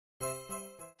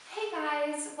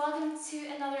to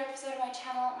another episode of my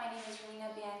channel. My name is Romina.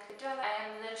 I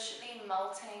am literally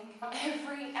melting from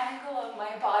every angle of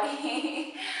my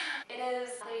body. It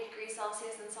is 30 degrees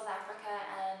Celsius in South Africa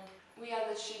and we are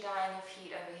literally dying of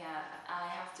heat over here. I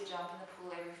have to jump in the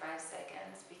pool every 5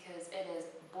 seconds because it is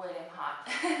boiling hot.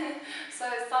 So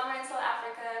summer in South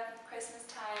Africa, Christmas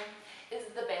time is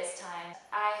the best time.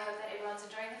 I hope that everyone's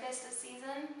enjoying the festive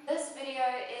season. This video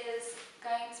is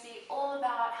going to be all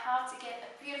about how to get a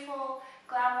beautiful,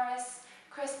 glamorous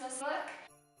Christmas look.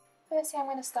 Firstly, I'm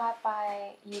going to start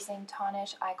by using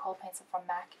Tarnish Eye Kohl Pencil from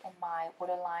MAC in my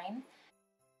waterline.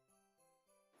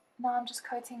 Now I'm just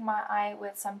coating my eye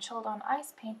with some Chilled On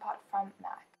Ice Paint Pot from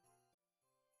MAC.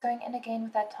 Going in again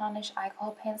with that Tarnish Eye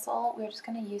Kohl Pencil, we're just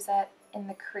going to use that in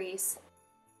the crease.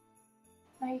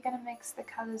 Now you're going to mix the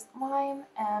colors Lime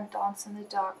and Dance in the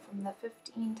Dark from the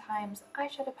 15 times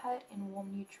eyeshadow palette in Warm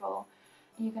Neutral.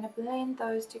 And you're going to blend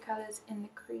those two colors in the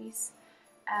crease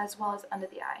as well as under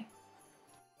the eye.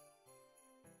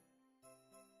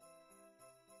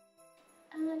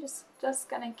 And I'm just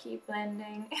going to keep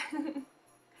blending.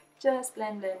 Just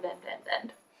blend, blend, blend,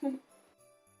 blend, blend.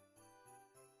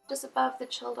 Just above the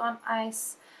Chilled On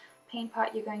Ice paint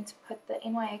pot, you're going to put the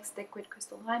NYX Liquid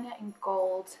Crystal Liner in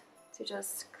gold to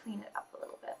just clean it up a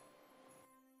little bit.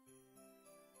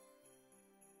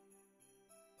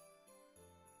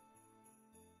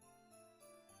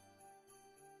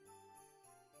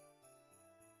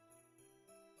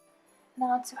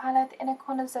 Now to highlight the inner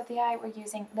corners of the eye, we're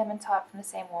using Lemon Tart from the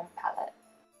same Warm palette.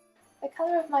 The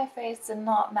color of my face did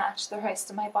not match the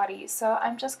rest of my body, so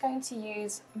I'm just going to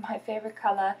use my favorite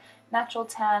color, Natural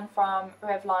Tan from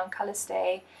Revlon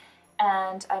Colorstay,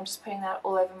 and I'm just putting that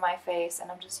all over my face, and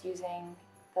I'm just using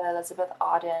the Elizabeth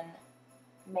Arden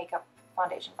makeup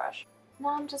foundation brush. Now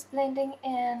I'm just blending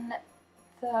in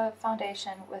the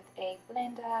foundation with a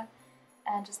blender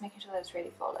and just making sure that it's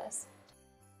really flawless.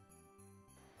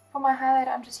 For my highlight,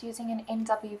 I'm just using an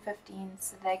NW15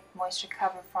 Select Moisture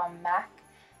Cover from MAC,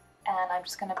 and I'm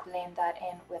just going to blend that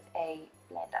in with a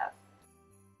blender.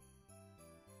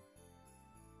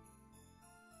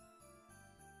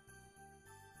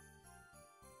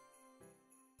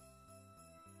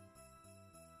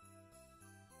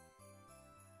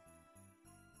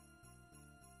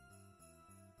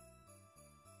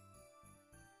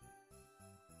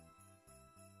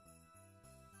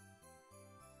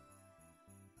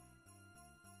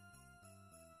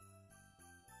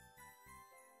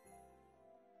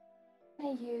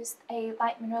 I used a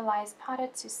light Mineralise powder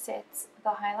to set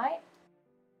the highlight.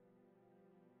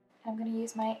 I'm going to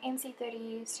use my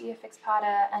NC30 Studio Fix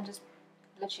powder and just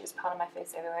literally just powder my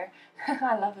face everywhere.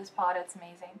 I love this powder, it's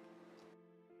amazing.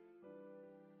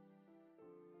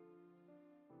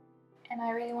 And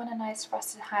I really want a nice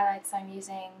frosted highlight, so I'm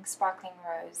using Sparkling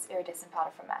Rose Iridescent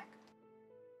powder from MAC.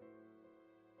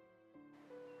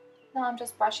 Now I'm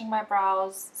just brushing my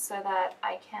brows so that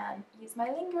I can use my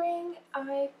lingering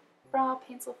eyebrow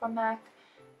pencil from MAC.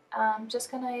 I'm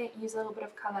just going to use a little bit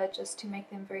of color just to make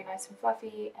them very nice and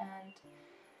fluffy and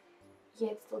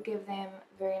yet still give them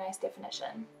very nice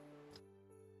definition.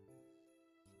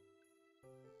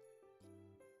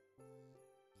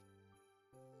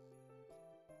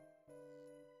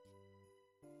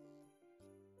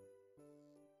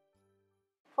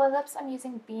 For lips, I'm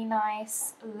using Be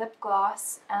Nice lip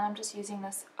gloss, and I'm just using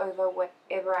this over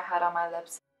whatever I had on my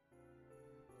lips.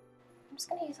 I'm just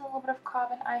going to use a little bit of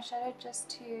carbon eyeshadow just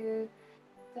to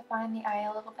define the eye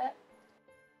a little bit.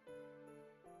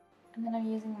 And then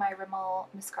I'm using my Rimmel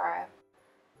mascara.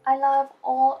 I love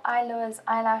all Eyelure's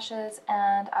eyelashes,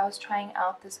 and I was trying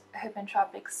out this Urban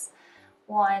Tropics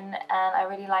one, and I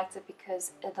really liked it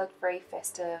because it looked very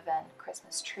festive and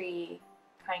Christmas tree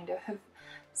kind of.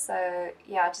 So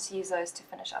yeah, I just use those to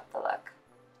finish up the look.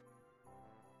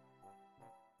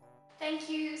 Thank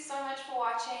you so much for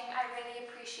watching. I really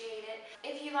appreciate it.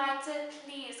 If you liked it,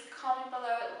 please comment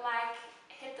below, like,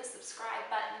 hit the subscribe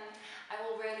button. I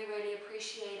will really, really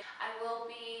appreciate it. I will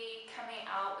be coming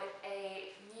out with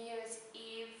a New Year's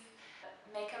Eve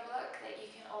makeup look that you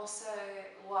can also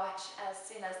watch as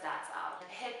soon as that's out.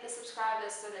 Hit the subscribe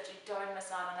list so that you don't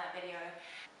miss out on that video.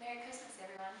 Merry Christmas,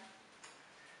 everyone.